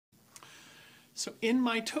So in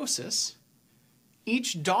mitosis,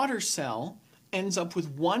 each daughter cell ends up with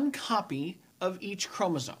one copy of each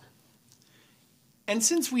chromosome. And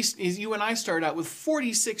since you and I start out with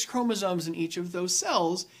 46 chromosomes in each of those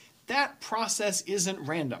cells, that process isn't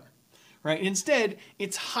random, right? Instead,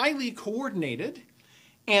 it's highly coordinated,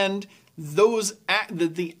 and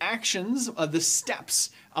the actions, the steps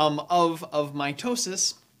of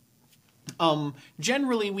mitosis,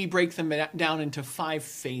 generally we break them down into 5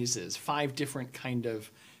 phases, 5 different kind of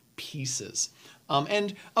pieces.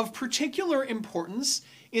 And of particular importance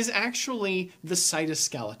is actually the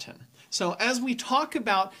cytoskeleton. So as we talk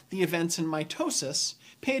about the events in mitosis,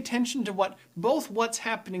 pay attention to both what's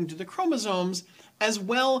happening to the chromosomes as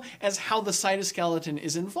well as how the cytoskeleton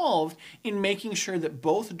is involved in making sure that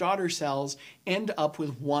both daughter cells end up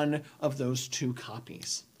with one of those 2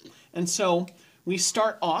 copies. And so we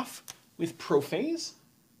start off with prophase.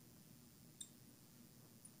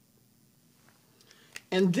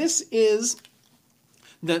 And this is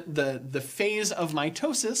the phase of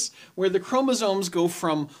mitosis where the chromosomes go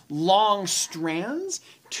from long strands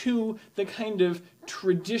to the kind of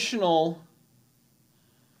traditional,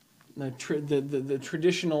 the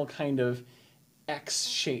traditional kind of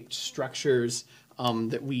X-shaped structures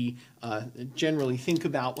that we generally think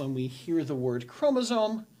about when we hear the word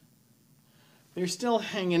chromosome. They're still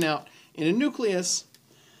hanging out in a nucleus.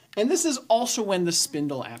 And this is also when the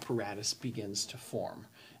spindle apparatus begins to form.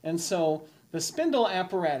 And so the spindle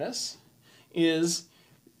apparatus is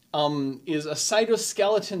a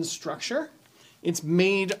cytoskeleton structure. It's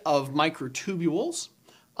made of microtubules.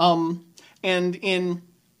 And in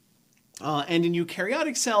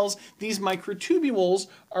eukaryotic cells, these microtubules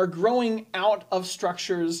are growing out of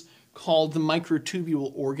structures called the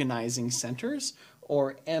microtubule organizing centers,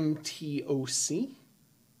 or MTOC.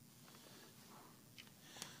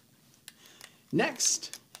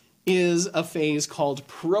 Next is a phase called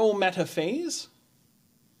prometaphase.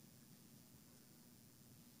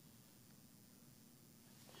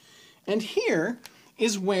 And here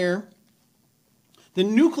is where the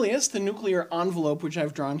nucleus, the nuclear envelope, which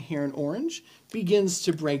I've drawn here in orange, begins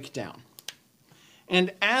to break down.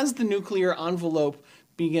 And as the nuclear envelope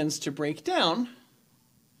begins to break down,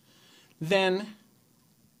 then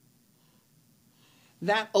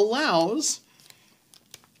that allows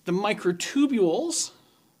the microtubules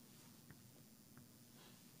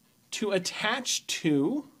to attach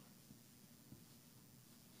to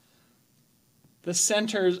the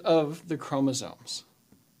centers of the chromosomes.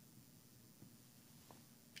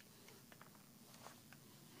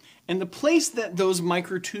 And the place that those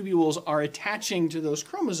microtubules are attaching to those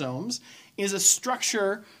chromosomes is a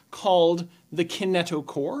structure called the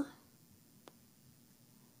kinetochore.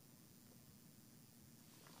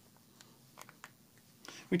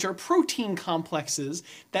 Which are protein complexes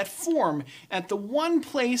that form at the one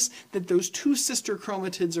place that those 2 sister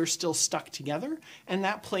chromatids are still stuck together, and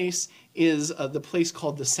that place is the place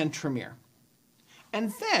called the centromere.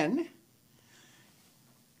 And then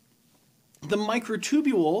the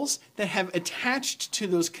microtubules that have attached to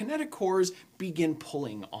those kinetochores begin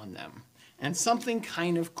pulling on them, and something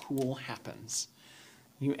kind of cool happens.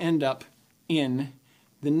 You end up in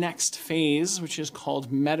the next phase, which is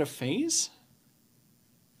called metaphase.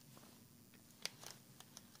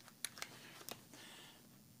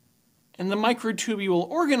 And the microtubule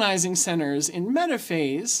organizing centers in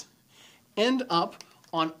metaphase end up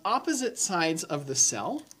on opposite sides of the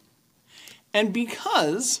cell. And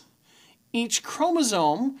because each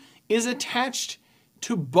chromosome is attached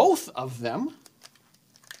to both of them,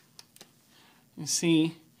 you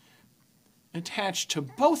see, attached to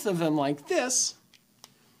both of them like this,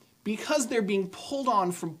 because they're being pulled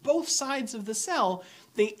on from both sides of the cell,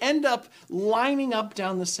 they end up lining up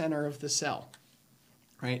down the center of the cell.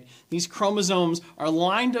 Right? These chromosomes are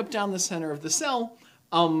lined up down the center of the cell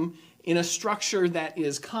in a structure that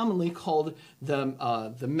is commonly called the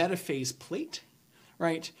metaphase plate.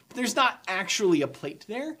 Right? But there's not actually a plate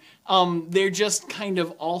there. They're just kind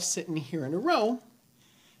of all sitting here in a row.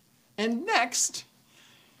 And next,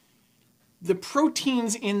 the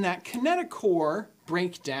proteins in that kinetochore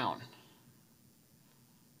break down.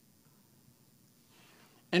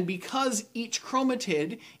 And because each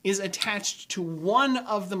chromatid is attached to one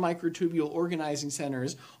of the microtubule organizing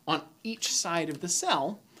centers on each side of the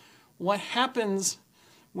cell, what happens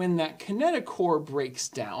when that kinetochore breaks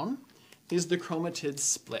down is the chromatids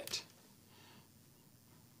split.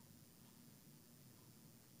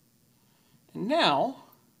 And now,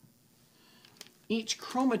 each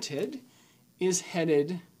chromatid is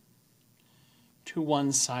headed to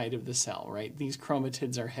one side of the cell, right? These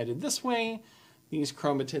chromatids are headed this way. These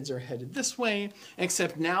chromatids are headed this way,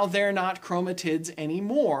 except now they're not chromatids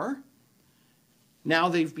anymore. Now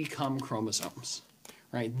they've become chromosomes,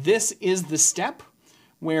 right? This is the step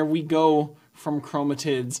where we go from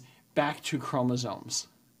chromatids back to chromosomes.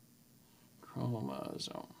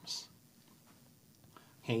 Chromosomes.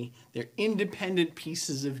 Okay, they're independent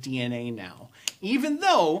pieces of DNA now. Even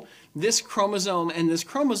though this chromosome and this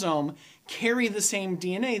chromosome carry the same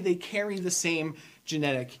DNA, they carry the same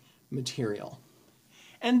genetic material.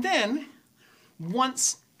 And then,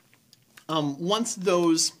 once the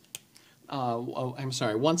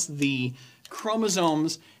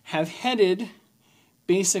chromosomes have headed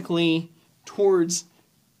basically towards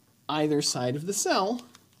either side of the cell,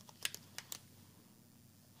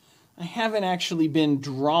 I haven't actually been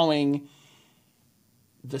drawing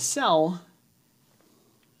the cell,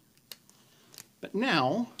 but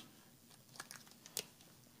now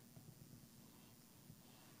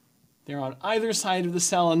they're on either side of the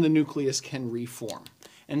cell and the nucleus can reform.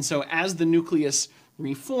 And so as the nucleus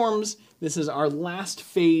reforms, this is our last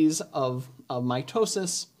phase of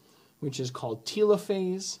mitosis, which is called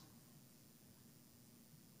telophase.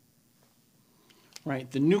 Right,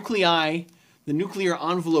 the nuclear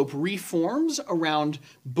envelope reforms around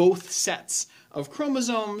both sets of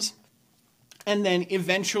chromosomes, and then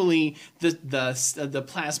eventually the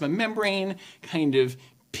plasma membrane kind of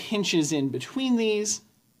pinches in between these,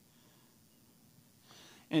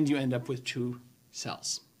 and you end up with two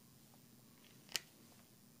cells.